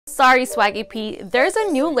Sorry, Swaggy P, there's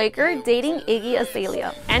a new Laker dating Iggy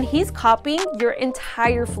Azalea, and he's copying your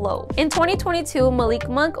entire flow. In 2022, Malik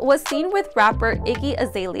Monk was seen with rapper Iggy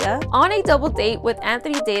Azalea on a double date with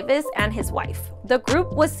Anthony Davis and his wife. The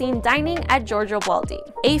group was seen dining at Giorgio Baldi,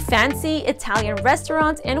 a fancy Italian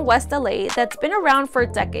restaurant in West LA that's been around for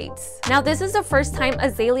decades. Now, this is the first time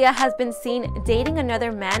Azalea has been seen dating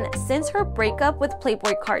another man since her breakup with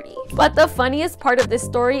Playboy Carti. But the funniest part of this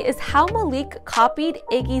story is how Malik copied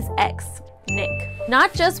Iggy's ex, Nick.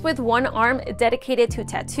 Not just with one arm dedicated to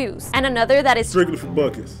tattoos and another that is strictly for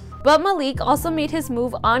buckets. But Malik also made his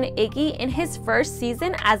move on Iggy in his first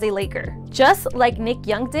season as a Laker, just like Nick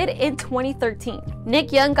Young did in 2013.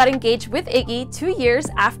 Nick Young got engaged with Iggy 2 years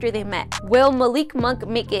after they met. Will Malik Monk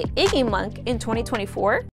make it Iggy Monk in 2024?